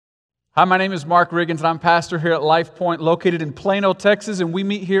Hi, my name is Mark Riggins, and I'm pastor here at Life Point, located in Plano, Texas, and we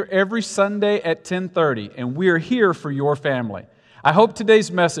meet here every Sunday at 10:30, and we are here for your family. I hope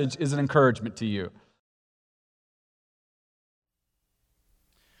today's message is an encouragement to you.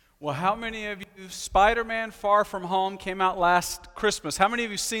 Well, how many of you, Spider-Man Far From Home came out last Christmas? How many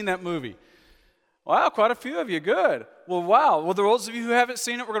of you seen that movie? Wow, quite a few of you. Good. Well, wow. Well, those of you who haven't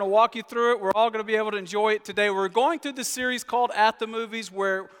seen it, we're going to walk you through it. We're all going to be able to enjoy it today. We're going through this series called At the Movies,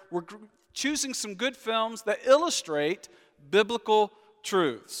 where we're choosing some good films that illustrate biblical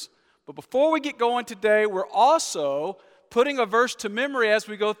truths. But before we get going today, we're also putting a verse to memory as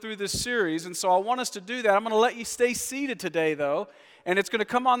we go through this series. And so I want us to do that. I'm going to let you stay seated today, though. And it's going to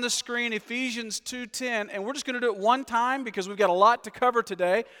come on the screen, Ephesians 2:10, and we're just going to do it one time because we've got a lot to cover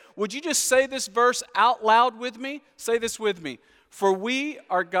today. Would you just say this verse out loud with me? Say this with me. For we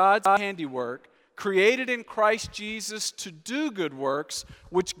are God's handiwork, created in Christ Jesus to do good works,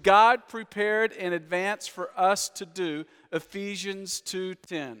 which God prepared in advance for us to do. Ephesians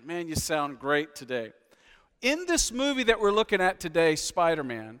 2:10. Man, you sound great today. In this movie that we're looking at today,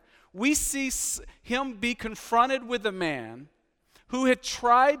 Spider-Man, we see him be confronted with a man who had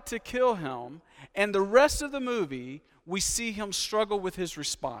tried to kill him, and the rest of the movie, we see him struggle with his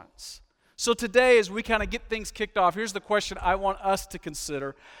response. So today, as we kind of get things kicked off, here's the question I want us to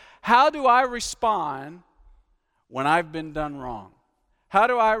consider. How do I respond when I've been done wrong? How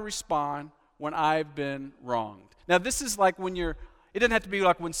do I respond when I've been wronged? Now, this is like when it doesn't have to be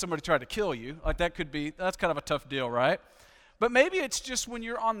like when somebody tried to kill you. Like that's kind of a tough deal, right? But maybe it's just when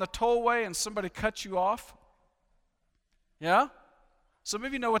you're on the tollway and somebody cuts you off. Yeah? Some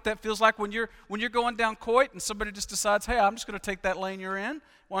of you know what that feels like when you're going down Coit and somebody just decides, hey, I'm just going to take that lane you're in.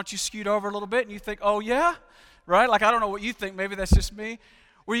 Why don't you scoot over a little bit? And you think, oh, yeah? Right? Like, I don't know what you think. Maybe that's just me.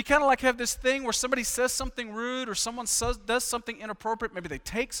 Where you kind of like have this thing where somebody says something rude or someone does something inappropriate. Maybe they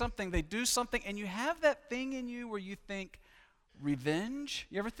take something, they do something, and you have that thing in you where you think, revenge?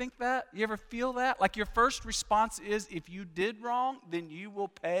 You ever think that? You ever feel that? Like your first response is, if you did wrong, then you will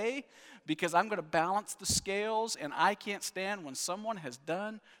pay because I'm going to balance the scales and I can't stand when someone has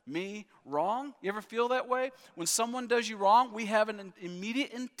done me wrong. You ever feel that way? When someone does you wrong, we have an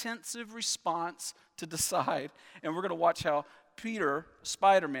immediate intensive response to decide. And we're going to watch how Peter,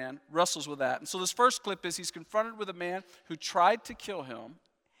 Spider-Man, wrestles with that. And so this first clip is he's confronted with a man who tried to kill him,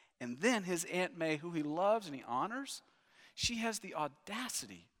 and then his Aunt May, who he loves and he honors, she has the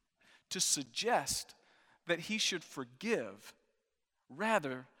audacity to suggest that he should forgive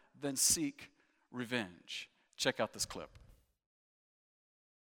rather than seek revenge. Check out this clip.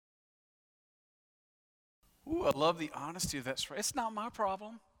 Ooh, I love the honesty of that story. It's not my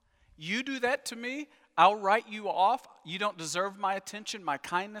problem. You do that to me, I'll write you off. You don't deserve my attention, my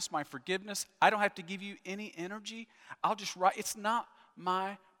kindness, my forgiveness. I don't have to give you any energy. I'll just write. It's not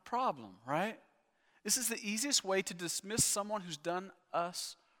my problem, right? This is the easiest way to dismiss someone who's done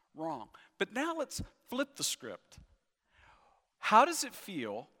us wrong. But now let's flip the script. How does it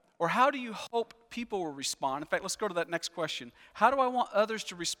feel, or how do you hope people will respond? In fact, let's go to that next question. How do I want others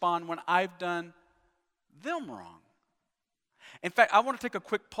to respond when I've done them wrong? In fact, I want to take a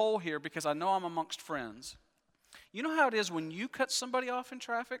quick poll here because I know I'm amongst friends. You know how it is when you cut somebody off in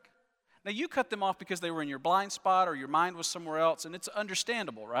traffic? Now, you cut them off because they were in your blind spot or your mind was somewhere else, and it's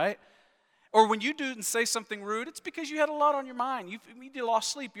understandable, right? Or when you do and say something rude, it's because you had a lot on your mind. You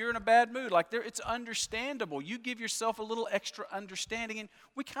lost sleep. You're in a bad mood. It's understandable. You give yourself a little extra understanding, and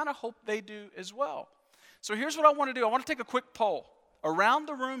we kind of hope they do as well. So here's what I want to do. I want to take a quick poll. Around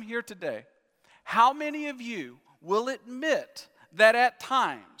the room here today, how many of you will admit that at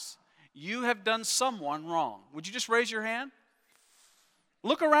times you have done someone wrong? Would you just raise your hand?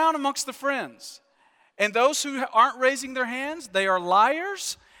 Look around amongst the friends. And those who aren't raising their hands, they are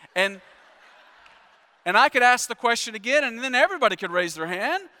liars. And I could ask the question again, and then everybody could raise their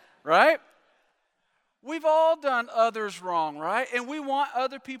hand, right? We've all done others wrong, right? And we want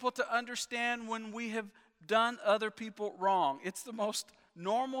other people to understand when we have done other people wrong. It's the most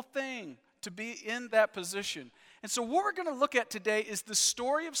normal thing to be in that position. And so what we're going to look at today is the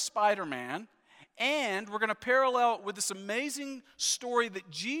story of Spider-Man, and we're going to parallel it with this amazing story that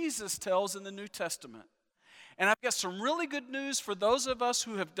Jesus tells in the New Testament. And I've got some really good news for those of us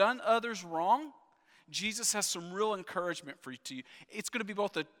who have done others wrong. Jesus has some real encouragement for you. It's going to be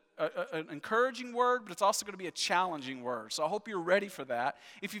both an encouraging word, but it's also going to be a challenging word. So I hope you're ready for that.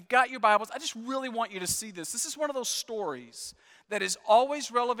 If you've got your Bibles, I just really want you to see this. This is one of those stories that is always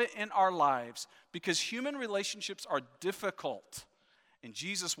relevant in our lives because human relationships are difficult, and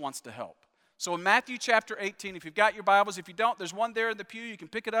Jesus wants to help. So in Matthew chapter 18, if you've got your Bibles, if you don't, there's one there in the pew. You can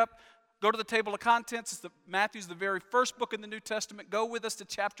pick it up. go to the table of contents. Matthew's the very first book in the New Testament. Go with us to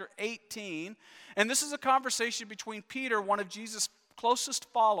chapter 18. And this is a conversation between Peter, one of Jesus' closest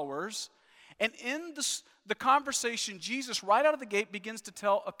followers. And in the conversation, Jesus, right out of the gate, begins to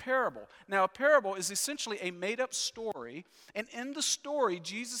tell a parable. Now, a parable is essentially a made-up story. And in the story,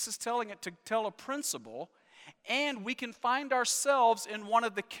 Jesus is telling it to tell a principle. And we can find ourselves in one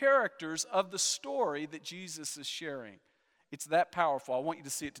of the characters of the story that Jesus is sharing. It's that powerful. I want you to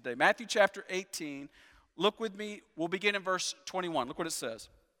see it today. Matthew chapter 18. Look with me. We'll begin in verse 21. Look what it says.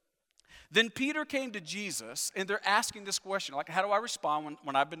 Then Peter came to Jesus, and they're asking this question, like, how do I respond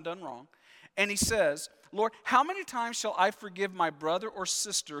when I've been done wrong? And he says, Lord, how many times shall I forgive my brother or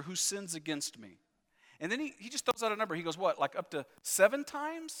sister who sins against me? And then he just throws out a number. He goes, what, like up to 7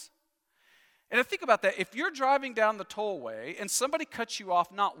 times? And I think about that. If you're driving down the tollway and somebody cuts you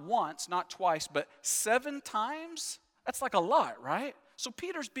off not once, not twice, but 7 times, that's like a lot, right? So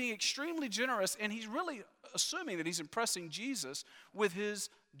Peter's being extremely generous, and he's really assuming that he's impressing Jesus with his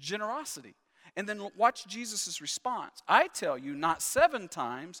generosity. And then watch Jesus' response. I tell you, not 7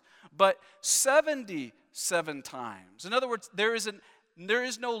 times, but 77 times. In other words, there is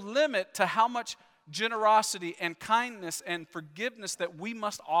no limit to how much generosity and kindness and forgiveness that we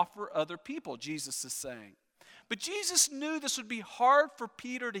must offer other people, Jesus is saying. But Jesus knew this would be hard for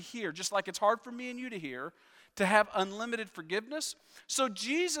Peter to hear, just like it's hard for me and you to hear, to have unlimited forgiveness. So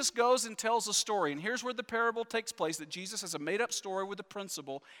Jesus goes and tells a story. And here's where the parable takes place, that Jesus has a made-up story with a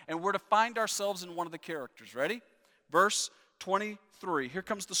principle, and we're to find ourselves in one of the characters. Ready? Verse 23. Here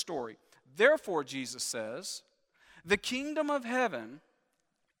comes the story. Therefore, Jesus says, the kingdom of heaven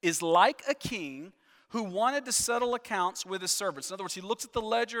is like a king who wanted to settle accounts with his servants. In other words, he looks at the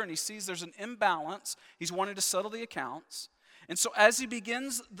ledger and he sees there's an imbalance. He's wanting to settle the accounts. And so as he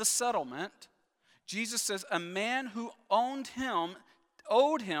begins the settlement, Jesus says, a man who owed him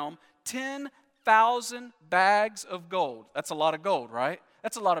 10,000 bags of gold. That's a lot of gold, right?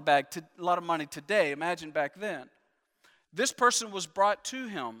 That's a lot of money today. Imagine back then. This person was brought to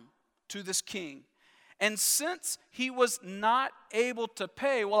him, to this king. And since he was not able to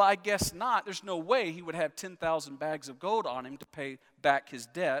pay, well, I guess not. There's no way he would have 10,000 bags of gold on him to pay back his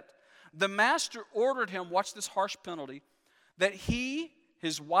debt. The master ordered him, watch this harsh penalty, that he,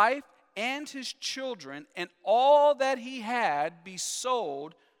 his wife, and his children, and all that he had be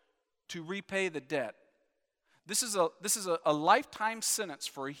sold to repay the debt. This is a lifetime sentence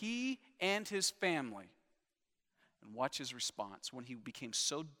for he and his family. And watch his response when he became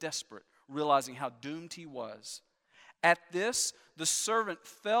so desperate, realizing how doomed he was. At this, the servant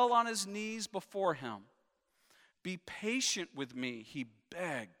fell on his knees before him. Be patient with me, he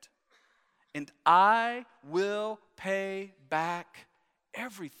begged, and I will pay back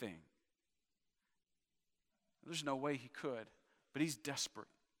everything. There's no way he could, but he's desperate.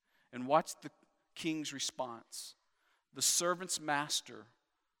 And watch the king's response. The servant's master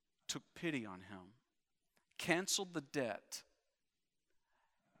took pity on him, canceled the debt,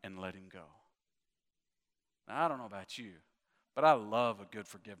 and let him go. Now, I don't know about you, but I love a good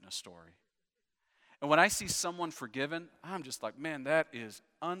forgiveness story. And when I see someone forgiven, I'm just like, man, that is,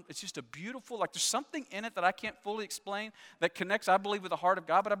 it's just a beautiful, like there's something in it that I can't fully explain that connects, I believe, with the heart of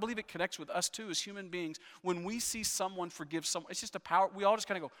God, but I believe it connects with us too as human beings. When we see someone forgive someone, it's just a power, we all just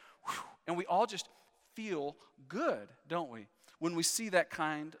kind of go, whew, and we all just feel good, don't we, when we see that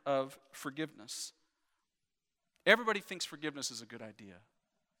kind of forgiveness. Everybody thinks forgiveness is a good idea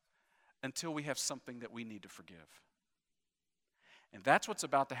until we have something that we need to forgive. And that's what's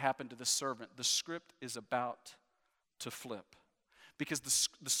about to happen to the servant. The script is about to flip. Because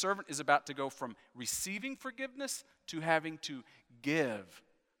the servant is about to go from receiving forgiveness to having to give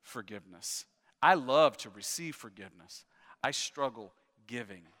forgiveness. I love to receive forgiveness. I struggle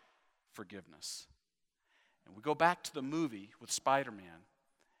giving forgiveness. And we go back to the movie with Spider-Man.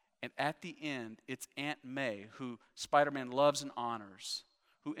 And at the end, it's Aunt May, who Spider-Man loves and honors,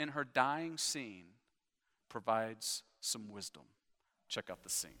 who in her dying scene provides some wisdom. Check out the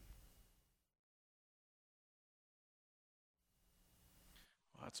scene.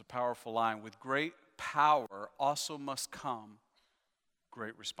 Well, that's a powerful line. With great power also must come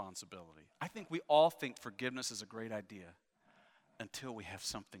great responsibility. I think we all think forgiveness is a great idea until we have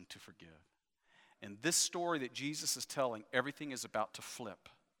something to forgive. In this story that Jesus is telling, everything is about to flip.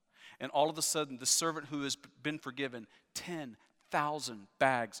 And all of a sudden, the servant who has been forgiven 10,000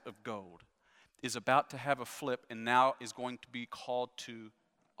 bags of gold is about to have a flip and now is going to be called to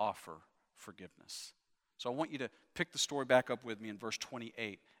offer forgiveness. So I want you to pick the story back up with me in verse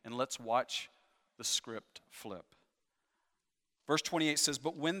 28, and let's watch the script flip. Verse 28 says,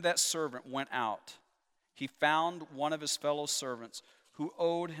 "But when that servant went out, he found one of his fellow servants who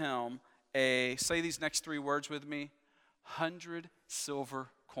owed him say these next three words with me, 100 silver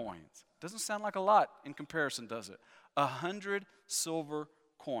coins. Doesn't sound like a lot in comparison, does it? 100 silver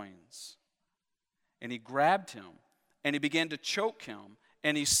coins. And he grabbed him, and he began to choke him,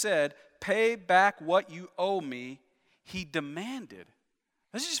 and he said, "Pay back what you owe me," he demanded.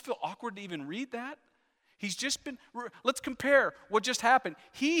 Doesn't it just feel awkward to even read that? Let's compare what just happened.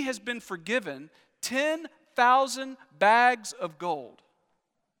 He has been forgiven 10,000 bags of gold.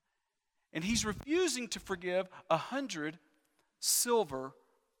 And he's refusing to forgive 100 silver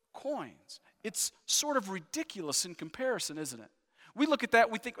coins. It's sort of ridiculous in comparison, isn't it? We look at that,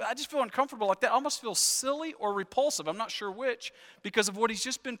 we think, I just feel uncomfortable like that. I almost feel silly or repulsive. I'm not sure which, because of what he's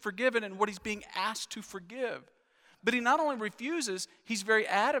just been forgiven and what he's being asked to forgive. But he not only refuses, he's very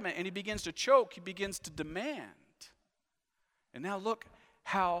adamant, and he begins to choke, he begins to demand. And now look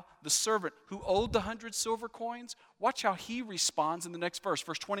how the servant who owed the 100 silver coins, watch how he responds in the next verse.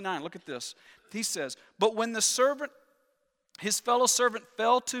 Verse 29, look at this. He says, "But when the servant, his fellow servant,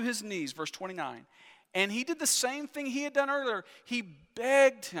 fell to his knees," verse 29, "and he did the same thing he had done earlier, he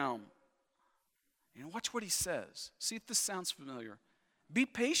begged him." And watch what he says. See if this sounds familiar. "Be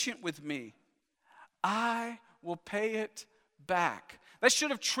patient with me. I will pay it back." That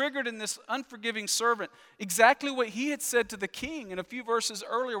should have triggered in this unforgiving servant exactly what he had said to the king in a few verses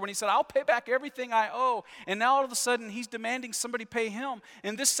earlier when he said, "I'll pay back everything I owe." And now all of a sudden he's demanding somebody pay him.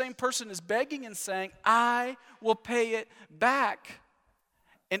 And this same person is begging and saying, "I will pay it back."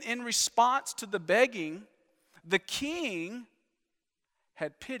 And in response to the begging, the king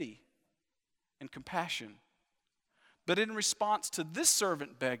had pity and compassion. But in response to this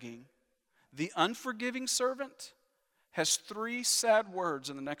servant begging, the unforgiving servant has three sad words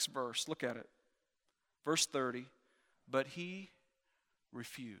in the next verse. Look at it. Verse 30, "But he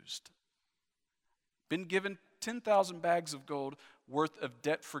refused." Been given 10,000 bags of gold worth of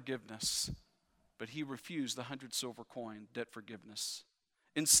debt forgiveness, but he refused the 100 silver coin debt forgiveness.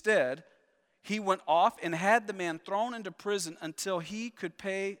 Instead, he went off and had the man thrown into prison until he could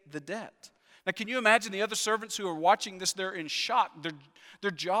pay the debt. Now, can you imagine the other servants who are watching this? They're in shock. Their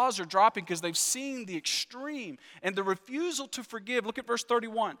jaws are dropping because they've seen the extreme and the refusal to forgive. Look at verse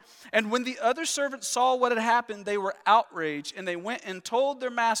 31. "And when the other servants saw what had happened, they were outraged, and they went and told their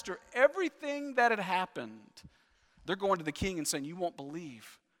master everything that had happened." They're going to the king and saying, "You won't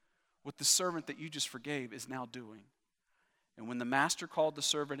believe what the servant that you just forgave is now doing." And when the master called the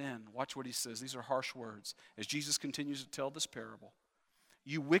servant in, watch what he says. These are harsh words as Jesus continues to tell this parable.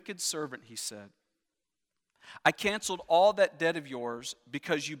 "You wicked servant," he said, "I canceled all that debt of yours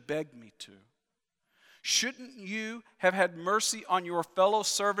because you begged me to. Shouldn't you have had mercy on your fellow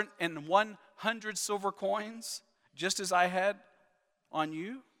servant and 100 silver coins, just as I had on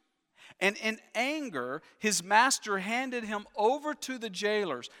you?" And in anger, his master handed him over to the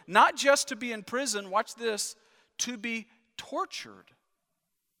jailers, not just to be in prison, watch this, to be tortured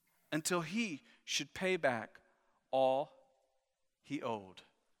until he should pay back all he owed.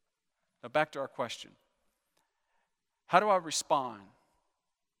 Now back to our question. How do I respond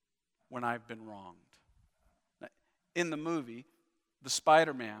when I've been wronged? In the movie, the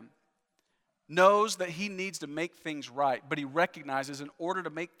Spider-Man knows that he needs to make things right, but he recognizes in order to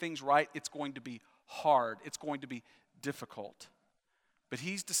make things right, it's going to be hard. It's going to be difficult. But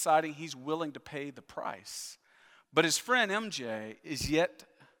he's deciding he's willing to pay the price. But his friend MJ is yet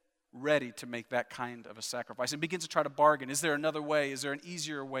ready to make that kind of a sacrifice and begins to try to bargain. Is there another way? Is there an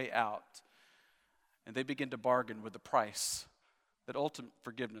easier way out? And they begin to bargain with the price that ultimate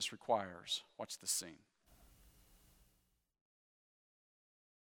forgiveness requires. Watch this scene.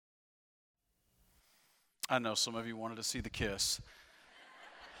 I know some of you wanted to see the kiss.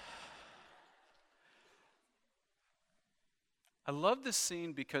 I love this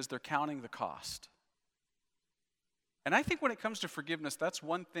scene because they're counting the cost. And I think when it comes to forgiveness, that's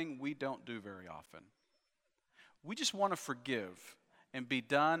one thing we don't do very often. We just want to forgive and be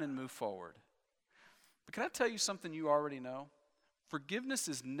done and move forward. But can I tell you something you already know? Forgiveness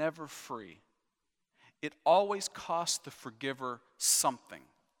is never free. It always costs the forgiver something.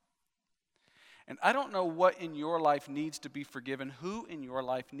 And I don't know what in your life needs to be forgiven, who in your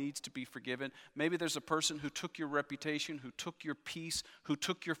life needs to be forgiven. Maybe there's a person who took your reputation, who took your peace, who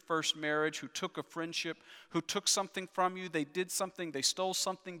took your first marriage, who took a friendship, who took something from you. They did something, they stole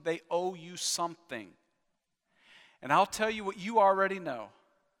something, they owe you something. And I'll tell you what you already know.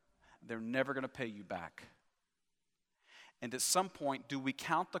 They're never going to pay you back. And at some point, do we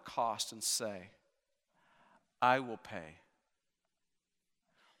count the cost and say, I will pay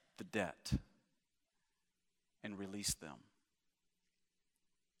the debt and release them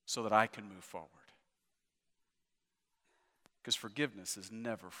so that I can move forward? Because forgiveness is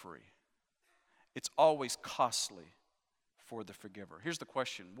never free. it's always costly for the forgiver. Here's the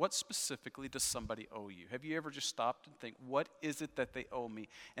question. What specifically does somebody owe you? Have you ever just stopped and think, what is it that they owe me?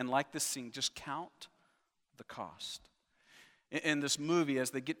 And like this scene, just count the cost. In this movie,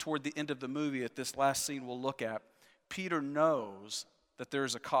 as they get toward the end of the movie, at this last scene we'll look at, Peter knows that there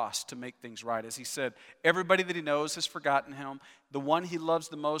is a cost to make things right. As he said, everybody that he knows has forgotten him. The one he loves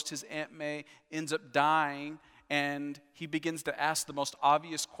the most, his Aunt May, ends up dying, and he begins to ask the most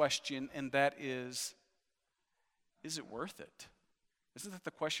obvious question, and that is it worth it? Isn't that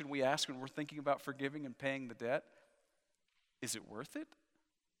the question we ask when we're thinking about forgiving and paying the debt? Is it worth it?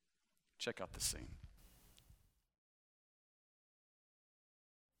 Check out the scene.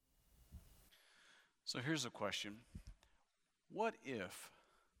 So here's a question. What if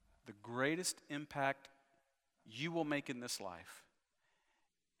the greatest impact you will make in this life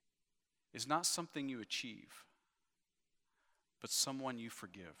is not something you achieve, but someone you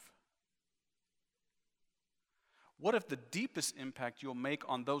forgive? What if the deepest impact you'll make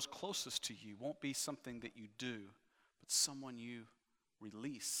on those closest to you won't be something that you do, but someone you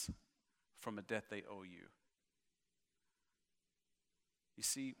release from a debt they owe you? You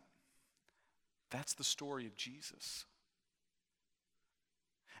see, that's the story of Jesus.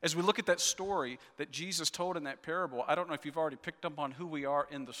 As we look at that story that Jesus told in that parable, I don't know if you've already picked up on who we are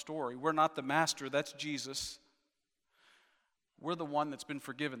in the story. We're not the master, that's Jesus. We're the one that's been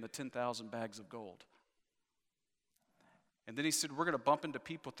forgiven the 10,000 bags of gold. And then he said, we're going to bump into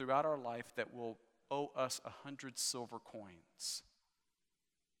people throughout our life that will owe us 100 silver coins.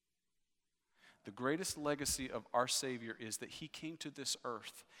 The greatest legacy of our Savior is that he came to this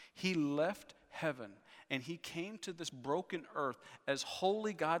earth. He left heaven and he came to this broken earth as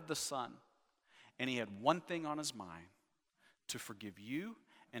holy God the Son. And he had one thing on his mind: to forgive you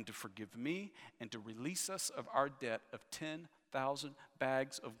and to forgive me and to release us of our debt of 10,000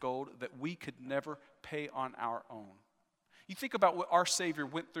 bags of gold that we could never pay on our own. You think about what our Savior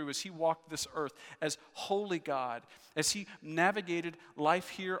went through as he walked this earth as holy God, as he navigated life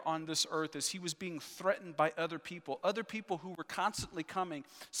here on this earth, as he was being threatened by other people who were constantly coming.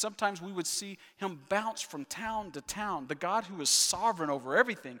 Sometimes we would see him bounce from town to town. The God who is sovereign over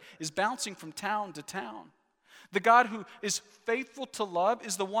everything is bouncing from town to town. The God who is faithful to love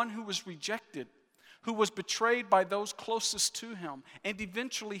is the one who was rejected, who was betrayed by those closest to him, and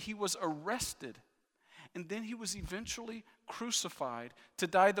eventually he was arrested. And then he was eventually crucified to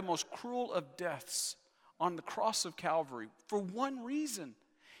die the most cruel of deaths on the cross of Calvary for one reason.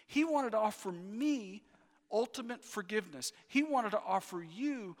 He wanted to offer me ultimate forgiveness. He wanted to offer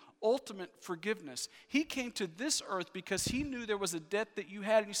you ultimate forgiveness. He came to this earth because he knew there was a debt that you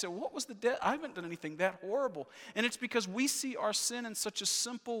had. And you said, what was the debt? I haven't done anything that horrible. And it's because we see our sin in such a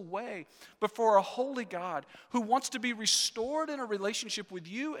simple way. But for a holy God who wants to be restored in a relationship with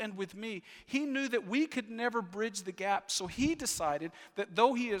you and with me, he knew that we could never bridge the gap. So he decided that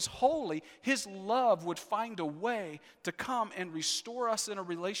though he is holy, his love would find a way to come and restore us in a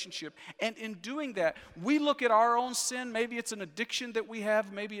relationship. And in doing that, we look at our own sin. Maybe it's an addiction that we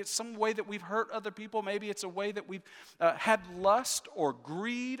have. Maybe it's some way that we've hurt other people. Maybe it's a way that we've had lust or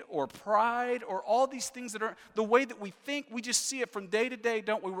greed or pride or all these things that are the way that we think. We just see it from day to day,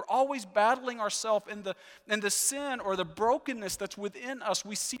 don't we? We're always battling ourselves in the sin or the brokenness that's within us.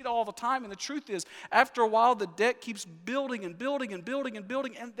 We see it all the time. And the truth is, after a while, the debt keeps building and building and building and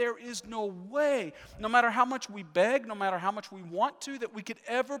building. And there is no way, no matter how much we beg, no matter how much we want to, that we could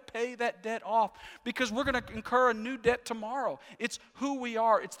ever pay that debt off, because we're going to incur a new debt tomorrow. It's who we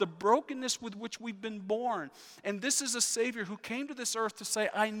are. It's the brokenness with which we've been born. And this is a Savior who came to this earth to say,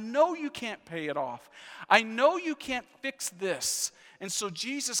 I know you can't pay it off. I know you can't fix this. And so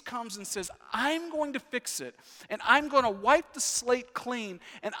Jesus comes and says, I'm going to fix it. And I'm going to wipe the slate clean.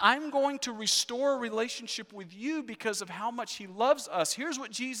 And I'm going to restore a relationship with you because of how much he loves us. Here's what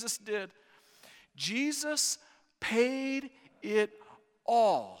Jesus did. Jesus paid it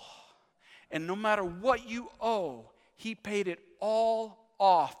all. And no matter what you owe, he paid it all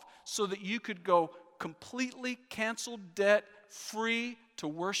off so that you could go completely canceled debt free to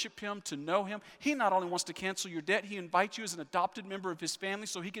worship him, to know him. He not only wants to cancel your debt, he invites you as an adopted member of his family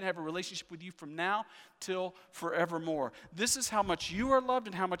so he can have a relationship with you from now till forevermore. This is how much you are loved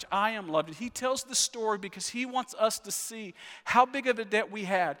and how much I am loved. And he tells the story because he wants us to see how big of a debt we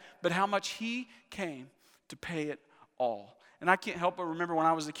had, but how much he came to pay it all. And I can't help but remember when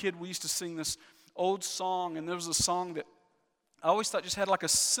I was a kid, we used to sing this old song, and there was a song that I always thought just had like a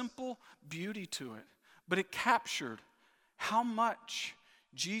simple beauty to it, but it captured how much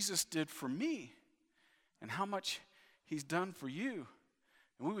Jesus did for me and how much he's done for you.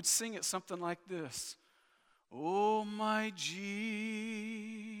 And we would sing it something like this. Oh, my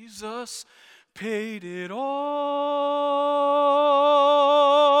Jesus paid it all,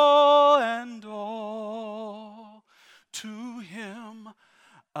 and all to him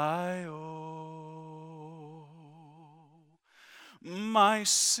I owe. My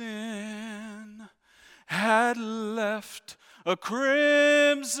sin had left a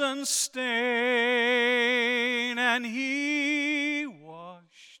crimson stain, and he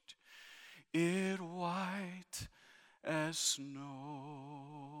washed it white as snow.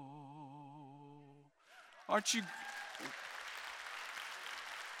 Aren't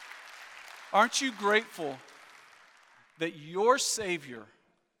you grateful that your Savior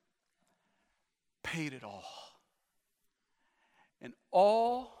paid it all? And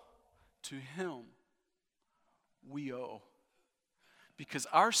all to him we owe. Because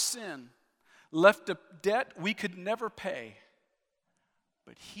our sin left a debt we could never pay,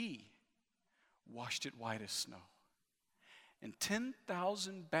 but he washed it white as snow. And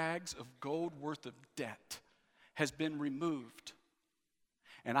 10,000 bags of gold worth of debt has been removed.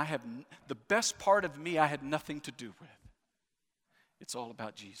 And the best part of me I had nothing to do with. It's all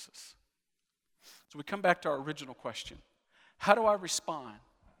about Jesus. So we come back to our original question. How do I respond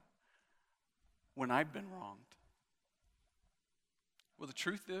when I've been wronged? Well, the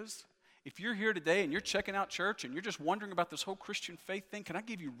truth is, if you're here today and you're checking out church and you're just wondering about this whole Christian faith thing, can I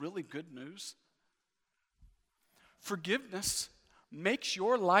give you really good news? Forgiveness makes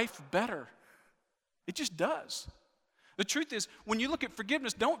your life better. It just does. The truth is, when you look at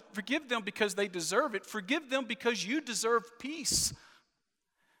forgiveness, don't forgive them because they deserve it. Forgive them because you deserve peace.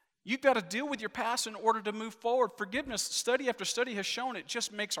 You've got to deal with your past in order to move forward. Forgiveness, study after study has shown it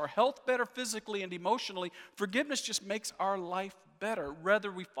just makes our health better physically and emotionally. Forgiveness just makes our life better,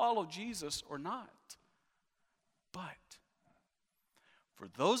 whether we follow Jesus or not. But for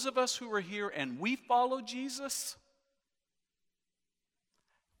those of us who are here and we follow Jesus,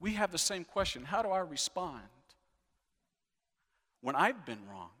 we have the same question. How do I respond when I've been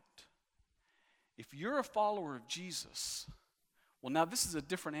wronged? If you're a follower of Jesus, well, now this is a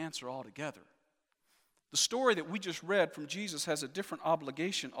different answer altogether. The story that we just read from Jesus has a different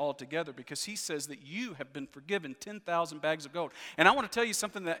obligation altogether because he says that you have been forgiven 10,000 bags of gold. And I want to tell you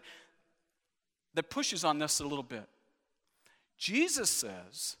something that pushes on this a little bit. Jesus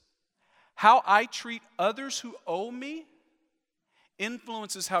says, how I treat others who owe me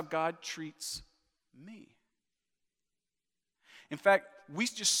influences how God treats me. In fact, we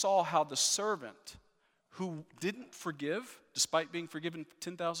just saw how the servant who didn't forgive, despite being forgiven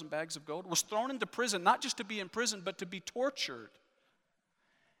 10,000 bags of gold, was thrown into prison, not just to be in prison, but to be tortured.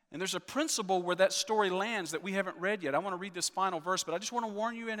 And there's a principle where that story lands that we haven't read yet. I want to read this final verse, but I just want to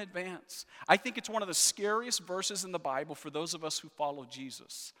warn you in advance. I think it's one of the scariest verses in the Bible for those of us who follow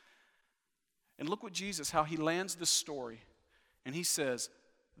Jesus. And look what Jesus, how he lands this story. And he says,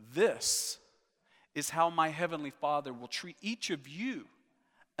 this is how my heavenly Father will treat each of you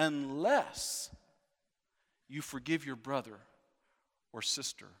unless you forgive your brother or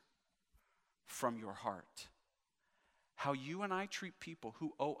sister from your heart. How you and I treat people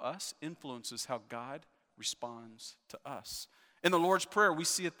who owe us influences how God responds to us. In the Lord's Prayer, we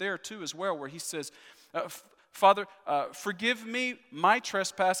see it there too as well, where he says, Father, forgive me my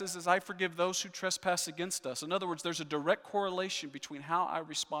trespasses as I forgive those who trespass against us. In other words, there's a direct correlation between how I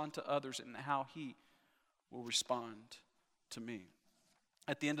respond to others and how he will respond to me.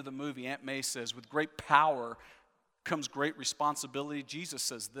 At the end of the movie, Aunt May says, with great power comes great responsibility. Jesus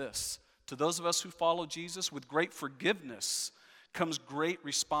says this, to those of us who follow Jesus, with great forgiveness comes great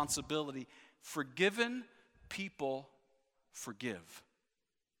responsibility. Forgiven people forgive.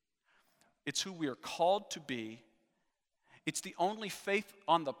 It's who we are called to be. It's the only faith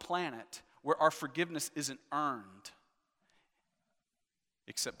on the planet where our forgiveness isn't earned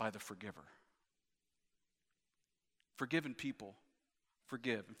except by the forgiver. Forgiven people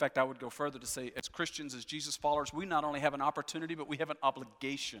forgive. In fact, I would go further to say, as Christians, as Jesus followers, we not only have an opportunity, but we have an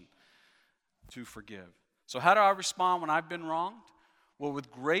obligation to forgive. So how do I respond when I've been wronged? Well, with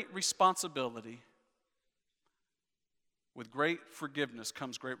great responsibility, with great forgiveness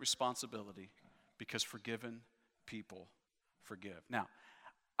comes great responsibility, because forgiven people forgive. Now,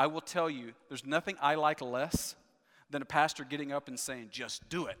 I will tell you, there's nothing I like less than a pastor getting up and saying, just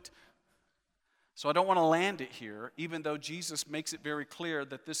do it. So I don't want to land it here, even though Jesus makes it very clear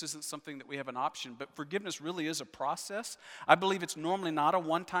that this isn't something that we have an option. But forgiveness really is a process. I believe it's normally not a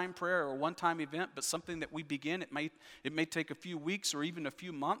one-time prayer or a one-time event, but something that we begin. It may take a few weeks or even a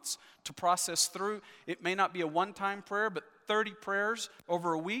few months to process through. It may not be a one-time prayer, but 30 prayers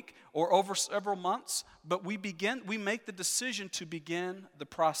over a week or over several months, but we make the decision to begin the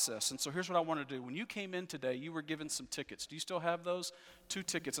process. And so here's what I want to do. When you came in today, you were given some tickets. Do you still have those? 2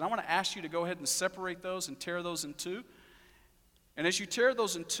 tickets. And I want to ask you to go ahead and separate those and tear those in two. And as you tear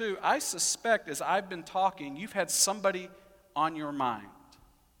those in two, I suspect as I've been talking, you've had somebody on your mind.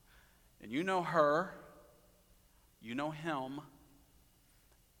 And you know her, you know him,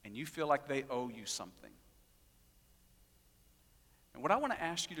 and you feel like they owe you something. And what I want to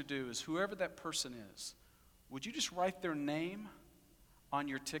ask you to do is, whoever that person is, would you just write their name on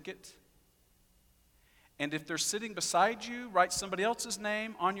your ticket? And if they're sitting beside you, write somebody else's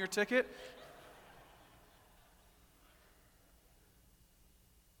name on your ticket.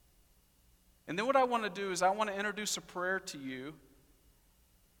 And then what I want to do is I want to introduce a prayer to you.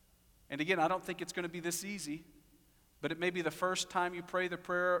 And again, I don't think it's going to be this easy, but it may be the first time you pray the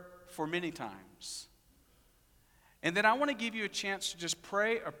prayer for many times. And then I want to give you a chance to just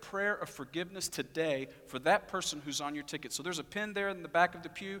pray a prayer of forgiveness today for that person who's on your ticket. So there's a pen there in the back of the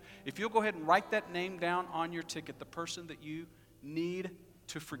pew. If you'll go ahead and write that name down on your ticket, the person that you need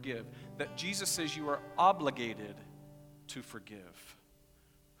to forgive, that Jesus says you are obligated to forgive.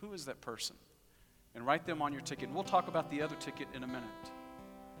 Who is that person? And write them on your ticket. And we'll talk about the other ticket in a minute.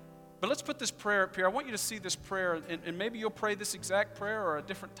 But let's put this prayer up here. I want you to see this prayer, and maybe you'll pray this exact prayer or a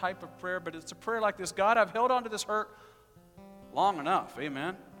different type of prayer, but it's a prayer like this. God, I've held on to this hurt long enough.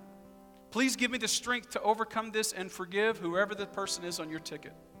 Amen. Please give me the strength to overcome this and forgive whoever the person is on your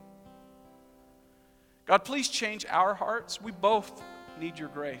ticket. God, please change our hearts. We both need your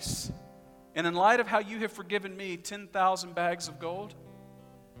grace. And in light of how you have forgiven me 10,000 bags of gold,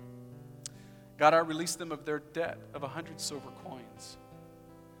 God, I release them of their debt of 100 silver coins.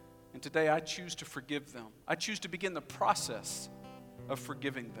 And today I choose to forgive them. I choose to begin the process of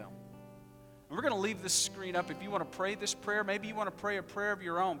forgiving them. And we're going to leave this screen up. If you want to pray this prayer, maybe you want to pray a prayer of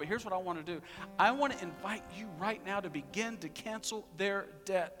your own. But here's what I want to do. I want to invite you right now to begin to cancel their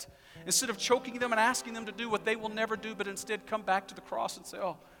debt. Instead of choking them and asking them to do what they will never do, but instead come back to the cross and say,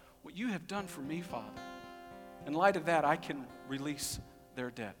 oh, what you have done for me, Father. In light of that, I can release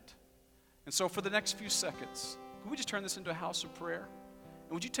their debt. And so for the next few seconds, can we just turn this into a house of prayer?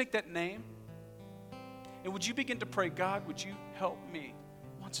 And would you take that name? And would you begin to pray, God, would you help me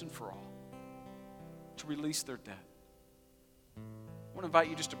once and for all to release their debt? I want to invite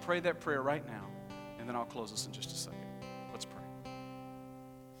you just to pray that prayer right now, and then I'll close this in just a second. Let's pray.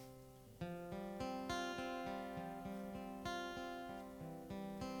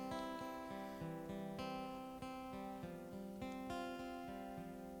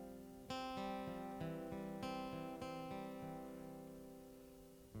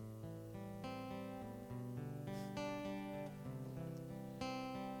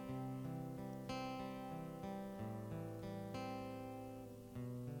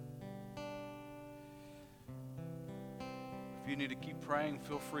 If you need to keep praying,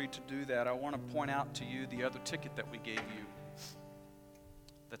 feel free to do that. I want to point out to you the other ticket that we gave you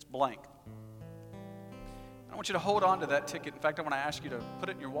that's blank. I want you to hold on to that ticket. In fact, I want to ask you to put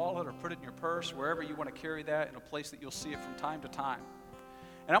it in your wallet or put it in your purse, wherever you want to carry that, in a place that you'll see it from time to time.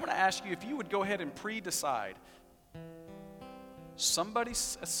 And I'm going to ask you if you would go ahead and pre-decide. Somebody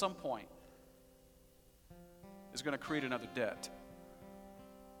at some point is going to create another debt.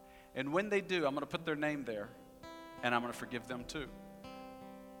 And when they do, I'm going to put their name there. And I'm going to forgive them too.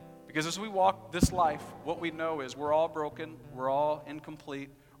 Because as we walk this life, what we know is we're all broken, we're all incomplete,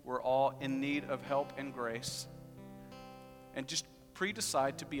 we're all in need of help and grace. And just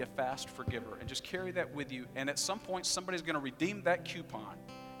pre-decide to be a fast forgiver and just carry that with you. And at some point, somebody's going to redeem that coupon.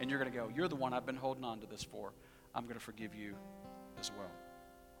 And you're going to go, you're the one I've been holding on to this for. I'm going to forgive you as well.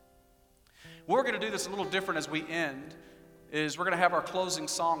 We're going to do this a little different as we end. Is we're going to have our closing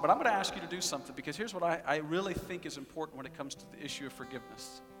song, but I'm going to ask you to do something, because here's what I really think is important when it comes to the issue of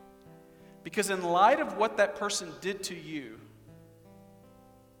forgiveness. Because in light of what that person did to you,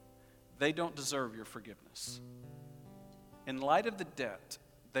 they don't deserve your forgiveness. In light of the debt,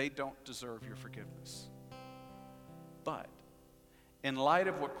 they don't deserve your forgiveness. But in light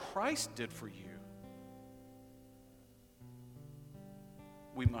of what Christ did for you,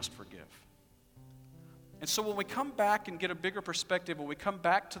 we must forgive. And so when we come back and get a bigger perspective, when we come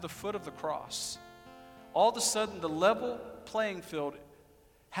back to the foot of the cross, all of a sudden the level playing field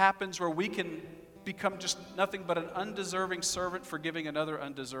happens where we can become just nothing but an undeserving servant forgiving another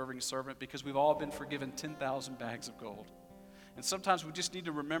undeserving servant, because we've all been forgiven 10,000 bags of gold. And sometimes we just need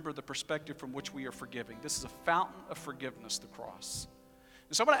to remember the perspective from which we are forgiving. This is a fountain of forgiveness, the cross.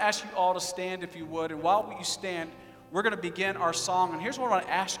 And so I'm going to ask you all to stand if you would, and while you stand, we're going to begin our song. And here's what I want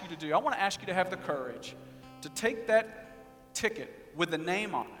to ask you to do. I want to ask you to have the courage to take that ticket with a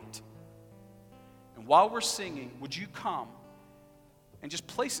name on it. And while we're singing, would you come and just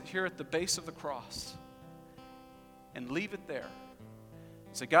place it here at the base of the cross and leave it there?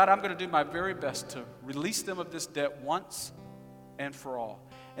 And say, God, I'm going to do my very best to release them of this debt once and for all.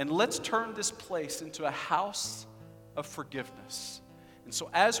 And let's turn this place into a house of forgiveness. And so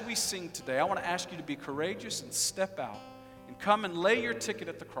as we sing today, I want to ask you to be courageous and step out and come and lay your ticket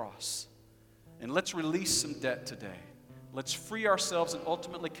at the cross. And let's release some debt today. Let's free ourselves and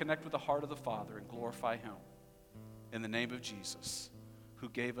ultimately connect with the heart of the Father and glorify Him in the name of Jesus, who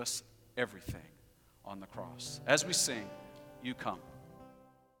gave us everything on the cross. As we sing, you come.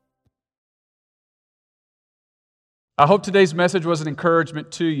 I hope today's message was an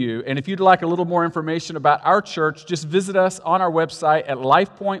encouragement to you. And if you'd like a little more information about our church, just visit us on our website at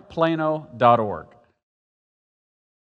lifepointplano.org.